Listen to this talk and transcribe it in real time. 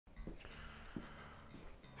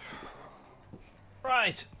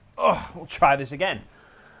right, we'll try this again.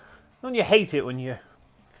 Don't you hate it when you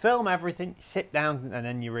film everything, you sit down, and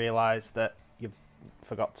then you realise that you've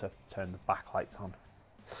forgot to turn the backlights on?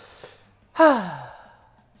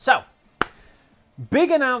 So,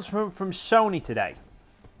 big announcement from Sony today.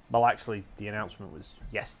 Well, actually, the announcement was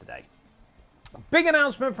yesterday. Big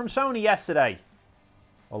announcement from Sony yesterday.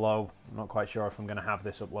 Although, I'm not quite sure if I'm going to have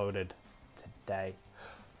this uploaded today.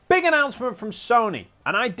 Big announcement from Sony,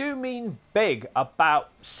 and I do mean big, about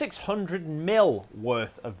 600 mil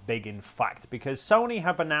worth of big in fact, because Sony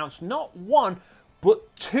have announced not one,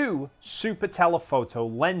 but two super telephoto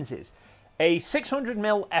lenses. A 600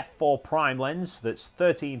 mil f4 prime lens that's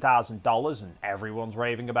 $13,000 and everyone's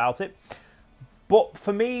raving about it. But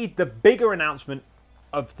for me, the bigger announcement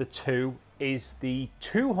of the two is the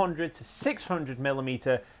 200 to 600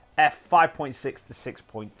 millimeter f5.6 to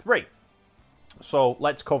 6.3. So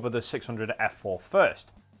let's cover the 600 f4 first.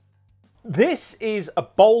 This is a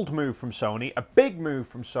bold move from Sony, a big move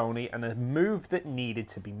from Sony, and a move that needed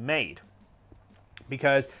to be made.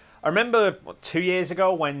 Because I remember 2 years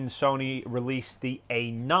ago when Sony released the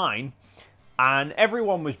A9, and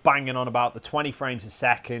everyone was banging on about the 20 frames a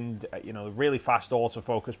second, the really fast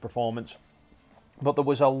autofocus performance. But there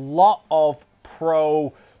was a lot of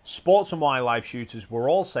pro sports and wildlife shooters were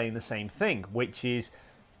all saying the same thing, which is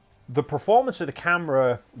the performance of the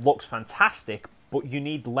camera looks fantastic, but you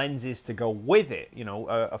need lenses to go with it.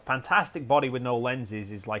 A fantastic body with no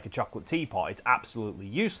lenses is like a chocolate teapot. It's absolutely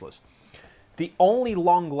useless. The only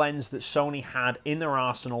long lens that Sony had in their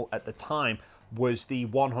arsenal at the time was the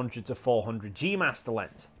 100 to 400 G Master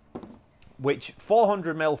lens, which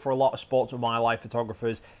 400mm for a lot of sports and wildlife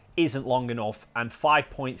photographers isn't long enough, and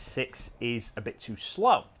 5.6 is a bit too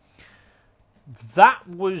slow. That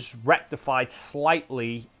was rectified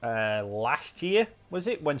slightly last year, was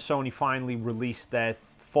it? When Sony finally released their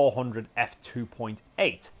 400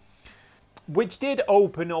 f2.8, which did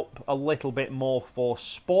open up a little bit more for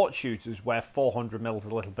sport shooters, where 400mm is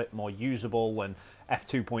a little bit more usable, and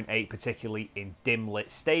f2.8, particularly in dim lit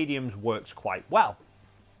stadiums, works quite well.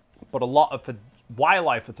 But a lot of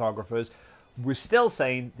wildlife photographers we're still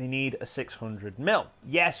saying they need a 600mm.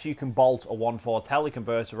 Yes, you can bolt a 1.4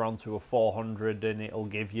 teleconverter onto a 400 and it'll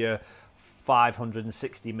give you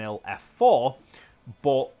 560mm f4,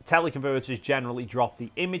 but teleconverters generally drop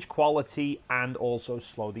the image quality and also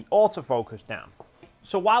slow the autofocus down.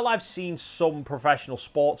 So while I've seen some professional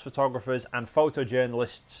sports photographers and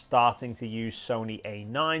photojournalists starting to use Sony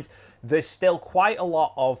A9s, there's still quite a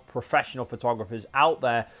lot of professional photographers out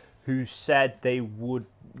there who said they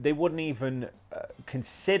wouldn't even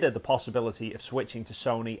consider the possibility of switching to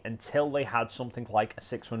Sony until they had something like a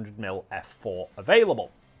 600mm f4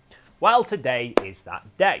 available. Well, today is that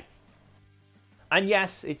day. And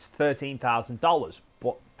yes, it's $13,000,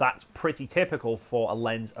 but that's pretty typical for a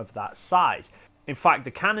lens of that size. In fact,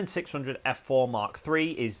 the Canon 600 f4 Mark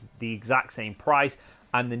III is the exact same price,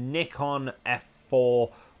 and the Nikon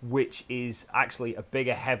f4, which is actually a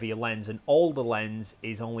bigger, heavier lens, an older lens,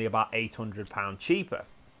 is only about £800 cheaper.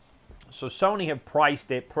 So Sony have priced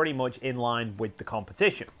it pretty much in line with the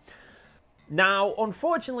competition. Now,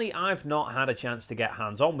 unfortunately, I've not had a chance to get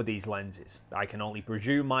hands-on with these lenses. I can only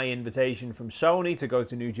presume my invitation from Sony to go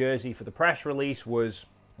to New Jersey for the press release was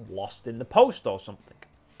lost in the post or something.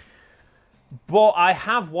 But I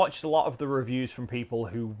have watched a lot of the reviews from people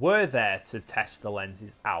who were there to test the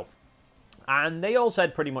lenses out. And they all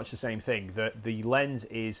said pretty much the same thing, that the lens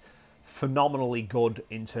is phenomenally good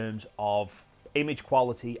in terms of image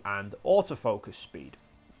quality and autofocus speed.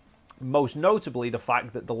 Most notably, the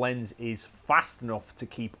fact that the lens is fast enough to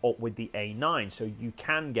keep up with the A9, so you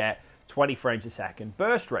can get 20 frames a second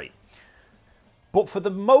burst rate. But for the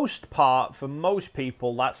most part, for most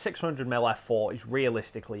people, that 600mm f4 is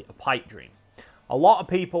realistically a pipe dream. A lot of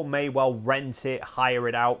people may well rent it, hire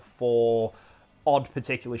it out for odd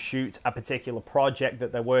particular shoot, a particular project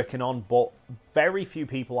that they're working on, but very few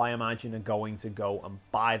people, I imagine, are going to go and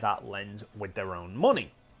buy that lens with their own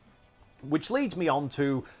money. Which leads me on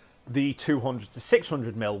to the 200 to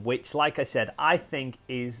 600mm, which, like I said, I think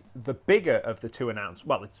is the bigger of the two announcements.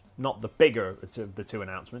 Well, it's not the bigger of the two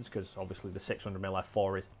announcements, because obviously the 600mm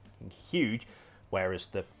f4 is huge, whereas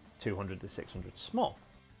the 200 to 600 is small.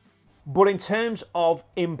 But in terms of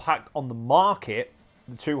impact on the market,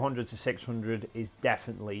 the 200 to 600 is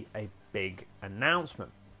definitely a big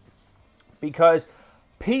announcement, because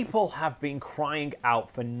people have been crying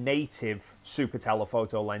out for native super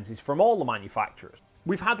telephoto lenses from all the manufacturers.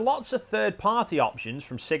 We've had lots of third-party options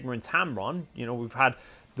from Sigma and Tamron. We've had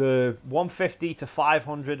the 150 to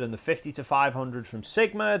 500 and the 50 to 500 from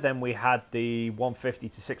Sigma. Then we had the 150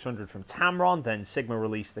 to 600 from Tamron. Then Sigma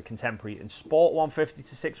released the Contemporary and Sport 150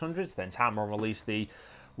 to 600s. Then Tamron released the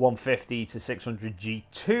 150 to 600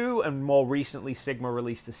 G2, and more recently Sigma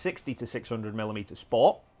released the 60 to 600 millimeter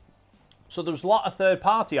Sport. So there was a lot of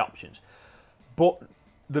third-party options, but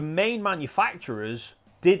the main manufacturers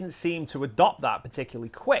didn't seem to adopt that particularly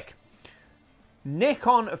quick.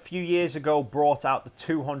 Nikon a few years ago brought out the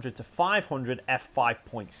 200 to 500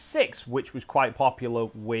 f5.6, which was quite popular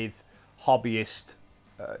with hobbyist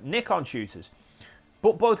Nikon shooters.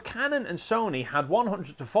 But both Canon and Sony had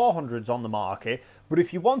 100 to 400s on the market, but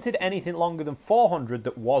if you wanted anything longer than 400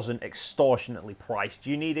 that wasn't extortionately priced,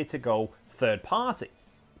 you needed to go third party.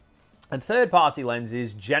 And third party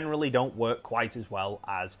lenses generally don't work quite as well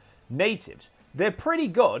as natives. They're pretty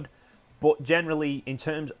good, but generally in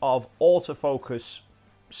terms of autofocus,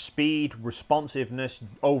 speed, responsiveness,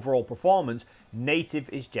 overall performance, native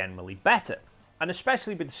is generally better. And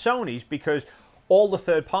especially with Sony's, because all the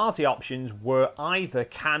third-party options were either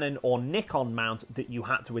Canon or Nikon mount that you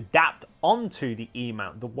had to adapt onto the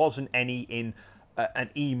E-mount. There wasn't any in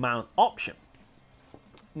an E-mount option.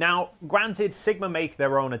 Now, granted, Sigma make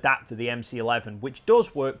their own adapter, the MC11, which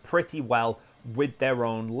does work pretty well with their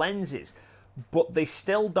own lenses, but they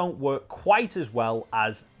still don't work quite as well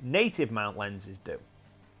as native mount lenses do.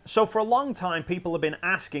 So for a long time, people have been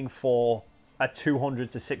asking for a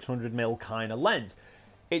 200 to 600 mil kind of lens.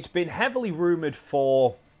 It's been heavily rumoured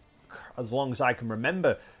for as long as I can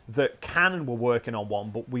remember that Canon were working on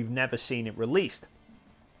one, but we've never seen it released.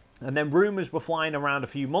 And then rumours were flying around a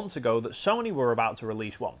few months ago that Sony were about to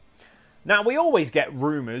release one. Now, we always get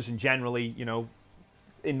rumours, and generally, you know,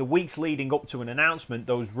 in the weeks leading up to an announcement,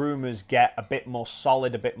 those rumours get a bit more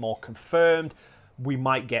solid, a bit more confirmed. We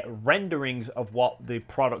might get renderings of what the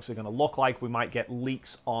products are going to look like. We might get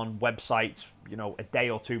leaks on websites, you know, a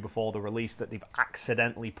day or two before the release that they've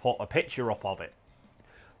accidentally put a picture up of it.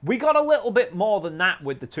 We got a little bit more than that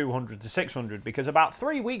with the 200 to 600 because about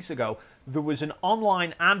 3 weeks ago, there was an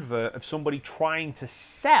online advert of somebody trying to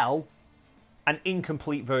sell an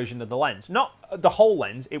incomplete version of the lens. Not the whole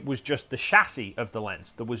lens, it was just the chassis of the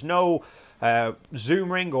lens. There was no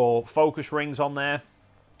zoom ring or focus rings on there.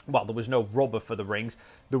 Well, there was no rubber for the rings.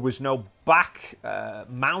 There was no back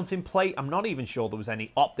mounting plate. I'm not even sure there was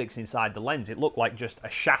any optics inside the lens. It looked like just a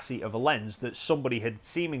chassis of a lens that somebody had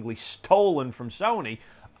seemingly stolen from Sony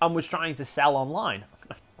and was trying to sell online.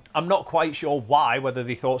 I'm not quite sure why, whether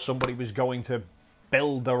they thought somebody was going to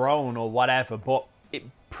build their own or whatever, but it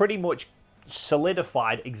pretty much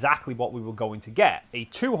solidified exactly what we were going to get. A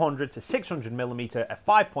 200 to 600 millimeter f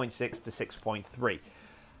 5.6 to 6.3.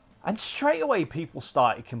 And straight away people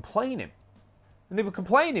started complaining. And they were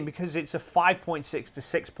complaining because it's a 5.6 to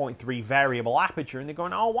 6.3 variable aperture, and they're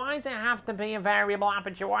going, oh, why does it have to be a variable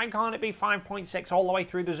aperture? Why can't it be 5.6 all the way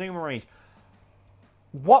through the zoom range?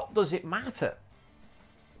 What does it matter?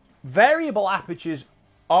 Variable apertures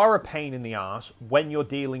are a pain in the arse when you're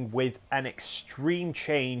dealing with an extreme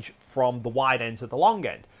change from the wide end to the long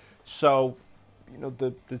end. So, you know,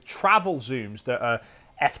 the travel zooms that are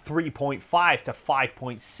f3.5 to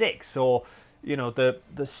 5.6, or, you know,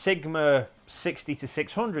 the Sigma 60 to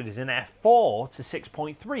 600 is an f4 to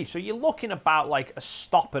 6.3. So you're looking about like a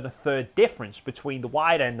stop and a third difference between the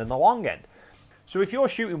wide end and the long end. So if you're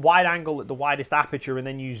shooting wide angle at the widest aperture and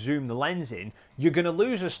then you zoom the lens in, you're going to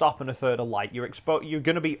lose a stop and a third of light. You're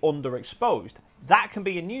going to be underexposed. That can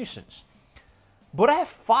be a nuisance. But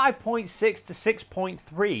f5.6 to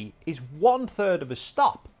 6.3 is 1/3 of a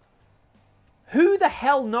stop. Who the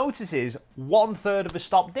hell notices 1/3 of a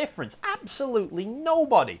stop difference? Absolutely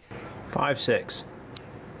nobody. 5.6,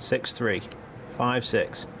 6.3,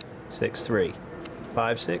 5.6, 6.3,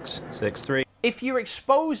 5.6, 6.3. If you're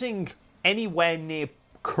exposing anywhere near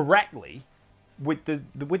correctly with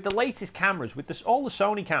the latest cameras, with all the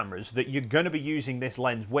Sony cameras that you're going to be using this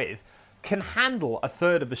lens with, can handle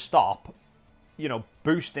 1/3 of a stop, you know,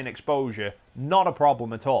 boost in exposure, not a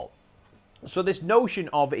problem at all. So this notion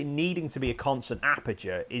of it needing to be a constant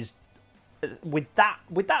aperture is, with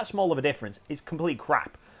that small of a difference, is complete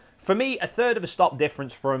crap. For me, 1/3 of a stop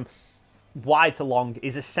difference from wide to long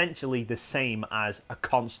is essentially the same as a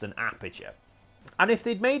constant aperture. And if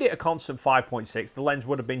they'd made it a constant 5.6, the lens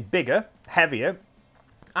would have been bigger, heavier,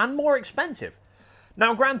 and more expensive.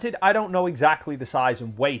 Now, granted, I don't know exactly the size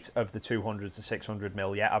and weight of the 200 to 600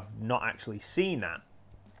 mil yet. I've not actually seen that.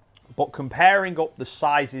 But comparing up the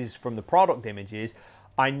sizes from the product images,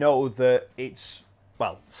 I know that it's,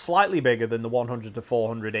 well, slightly bigger than the 100 to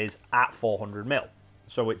 400 is at 400 mil.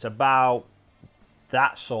 So it's about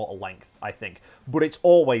that sort of length, I think. But it's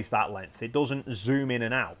always that length. It doesn't zoom in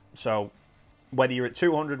and out. So whether you're at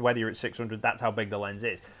 200, whether you're at 600, that's how big the lens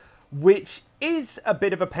is. Which is a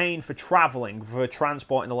bit of a pain for traveling, for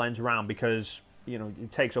transporting the lens around, because, you know,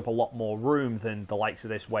 it takes up a lot more room than the likes of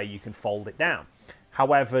this where you can fold it down.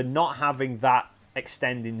 However, not having that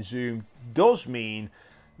extending zoom does mean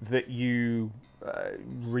that you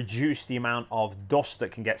reduce the amount of dust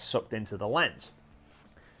that can get sucked into the lens.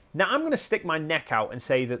 Now, I'm going to stick my neck out and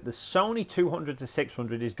say that the Sony 200 to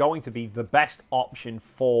 600 is going to be the best option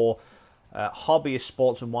for hobbyist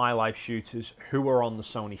sports and wildlife shooters who are on the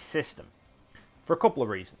Sony system, for a couple of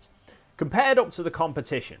reasons. Compared up to the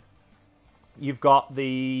competition, you've got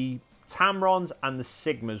the Tamrons and the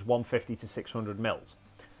Sigmas 150 to 600 mils.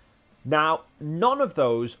 Now, none of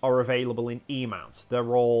those are available in E-mounts.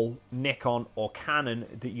 They're all Nikon or Canon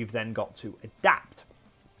that you've then got to adapt.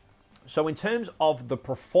 So in terms of the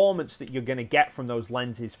performance that you're going to get from those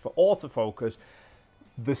lenses for autofocus,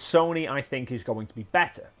 the Sony, I think, is going to be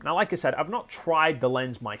better. Now, like I said, I've not tried the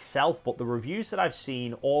lens myself, but the reviews that I've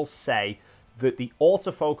seen all say that the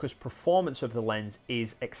autofocus performance of the lens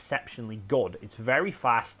is exceptionally good. It's very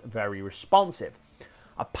fast, very responsive.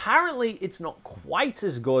 Apparently, it's not quite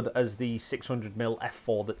as good as the 600mm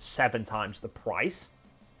f4 that's 7 times the price.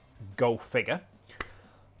 Go figure.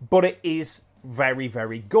 But it is very,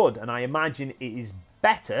 very good, and I imagine it is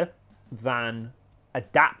better than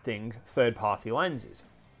adapting third-party lenses.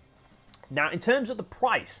 Now, in terms of the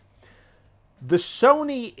price, the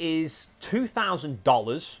Sony is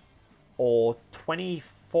 $2,000 or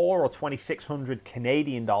 24 or 2,600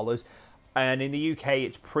 Canadian dollars, and in the UK,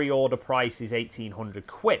 its pre-order price is 1,800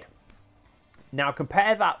 quid. Now,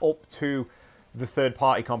 compare that up to the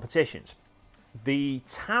third-party competitions. The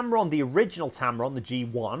Tamron, the original Tamron, the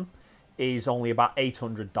G1, is only about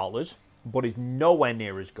 $800, but is nowhere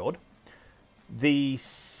near as good. The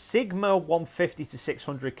Sigma 150 to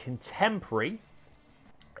 600 Contemporary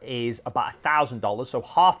is about $1,000, so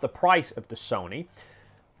half the price of the Sony.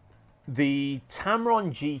 The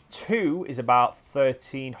Tamron G2 is about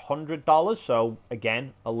 $1,300, so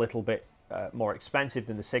again, a little bit more expensive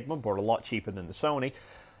than the Sigma, but a lot cheaper than the Sony.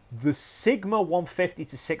 The Sigma 150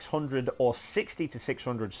 to 600 or 60 to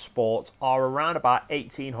 600 Sport are around about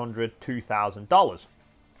 $1,800, $2,000.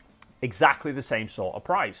 Exactly the same sort of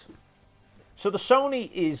price. So the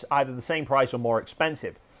Sony is either the same price or more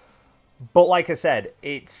expensive. But like I said,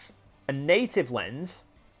 it's a native lens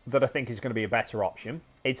that I think is going to be a better option.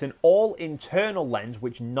 It's an all-internal lens,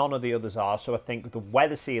 which none of the others are, so I think the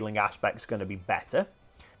weather sealing aspect is going to be better.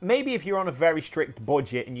 Maybe if you're on a very strict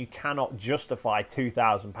budget and you cannot justify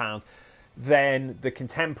 £2,000, then the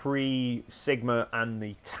Contemporary, Sigma and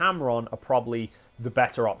the Tamron are probably the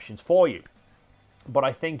better options for you. But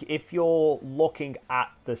I think if you're looking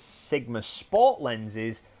at the Sigma Sport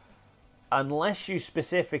lenses, unless you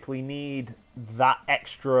specifically need that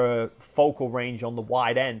extra focal range on the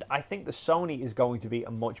wide end, I think the Sony is going to be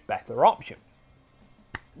a much better option.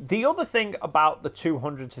 The other thing about the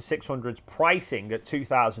 200 to 600s pricing at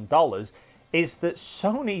 $2,000 is that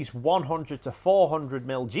Sony's 100 to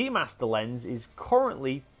 400mm G Master lens is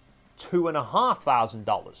currently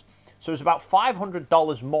 $2,500. So it's about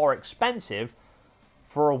 $500 more expensive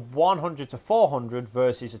for a 100 to 400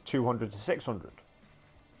 versus a 200 to 600.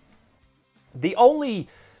 The only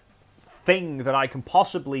thing that I can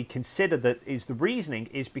possibly consider that is the reasoning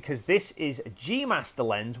is because this is a G Master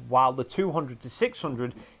lens while the 200 to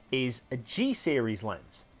 600 is a G series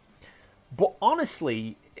lens. But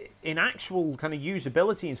honestly, in actual kind of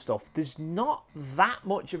usability and stuff, there's not that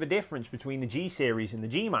much of a difference between the G series and the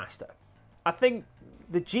G Master. I think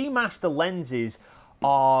the G Master lenses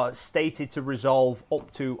are stated to resolve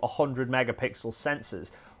up to 100 megapixel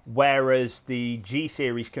sensors, whereas the G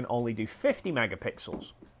series can only do 50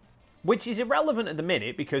 megapixels. Which is irrelevant at the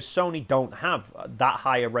minute because Sony don't have that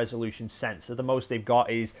higher resolution sensor. The most they've got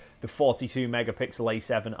is the 42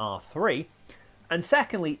 megapixel A7R3. And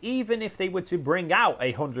secondly, even if they were to bring out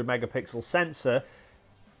a 100 megapixel sensor,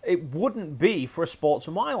 it wouldn't be for a sports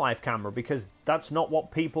and wildlife camera because that's not what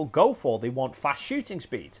people go for. They want fast shooting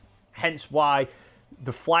speeds. Hence why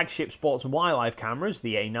the flagship sports and wildlife cameras,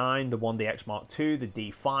 the A9, the 1DX Mark II, the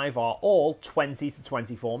D5, are all 20 to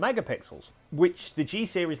 24 megapixels, which the G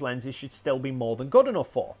series lenses should still be more than good enough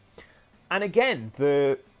for. And again,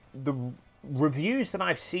 the reviews that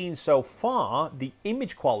I've seen so far, the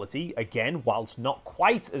image quality, again, whilst not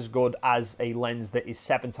quite as good as a lens that is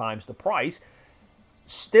 7 times the price,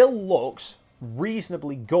 still looks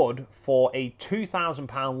reasonably good for a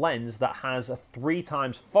 £2,000 lens that has a 3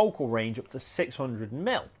 times focal range up to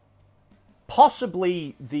 600mm.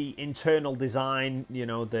 Possibly the internal design, you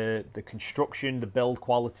know, the construction, the build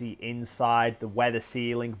quality inside, the weather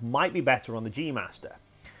sealing might be better on the G Master.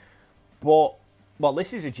 But, well,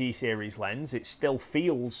 this is a G series lens. It still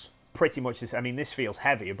feels pretty much this. I mean, this feels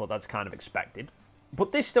heavier, but that's kind of expected.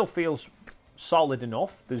 But this still feels solid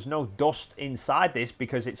enough. There's no dust inside this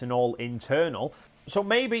because it's an all internal. So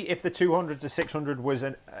maybe if the 200 to 600 was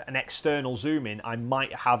an external zoom in, I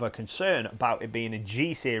might have a concern about it being a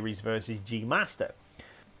G series versus G Master.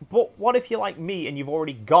 But what if you're like me and you've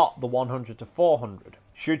already got the 100 to 400?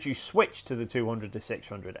 Should you switch to the 200 to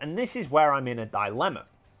 600? And this is where I'm in a dilemma.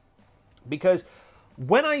 Because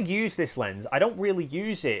when I use this lens, I don't really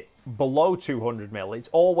use it below 200mm. It's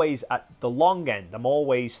always at the long end. I'm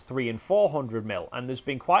always 300 and 400mm. And there's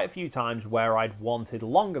been quite a few times where I'd wanted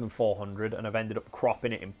longer than 400 and I've ended up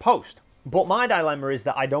cropping it in post. But my dilemma is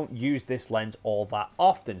that I don't use this lens all that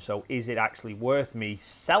often. So is it actually worth me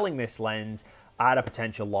selling this lens at a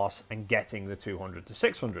potential loss and getting the 200 to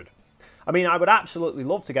 600? I mean, I would absolutely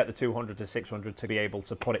love to get the 200 to 600 to be able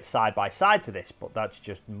to put it side by side to this, but that's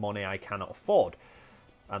just money I cannot afford.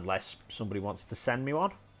 Unless somebody wants to send me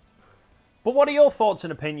one. But what are your thoughts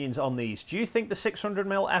and opinions on these? Do you think the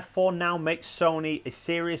 600mm f4 now makes Sony a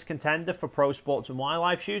serious contender for pro sports and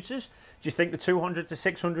wildlife shooters? Do you think the 200 to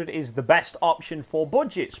 600 is the best option for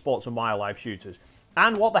budget sports and wildlife shooters?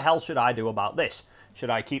 And what the hell should I do about this? Should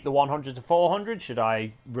I keep the 100 to 400? Should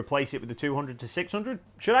I replace it with the 200 to 600?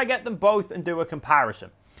 Should I get them both and do a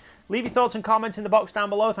comparison? Leave your thoughts and comments in the box down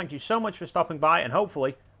below. Thank you so much for stopping by, and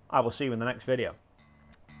hopefully I will see you in the next video.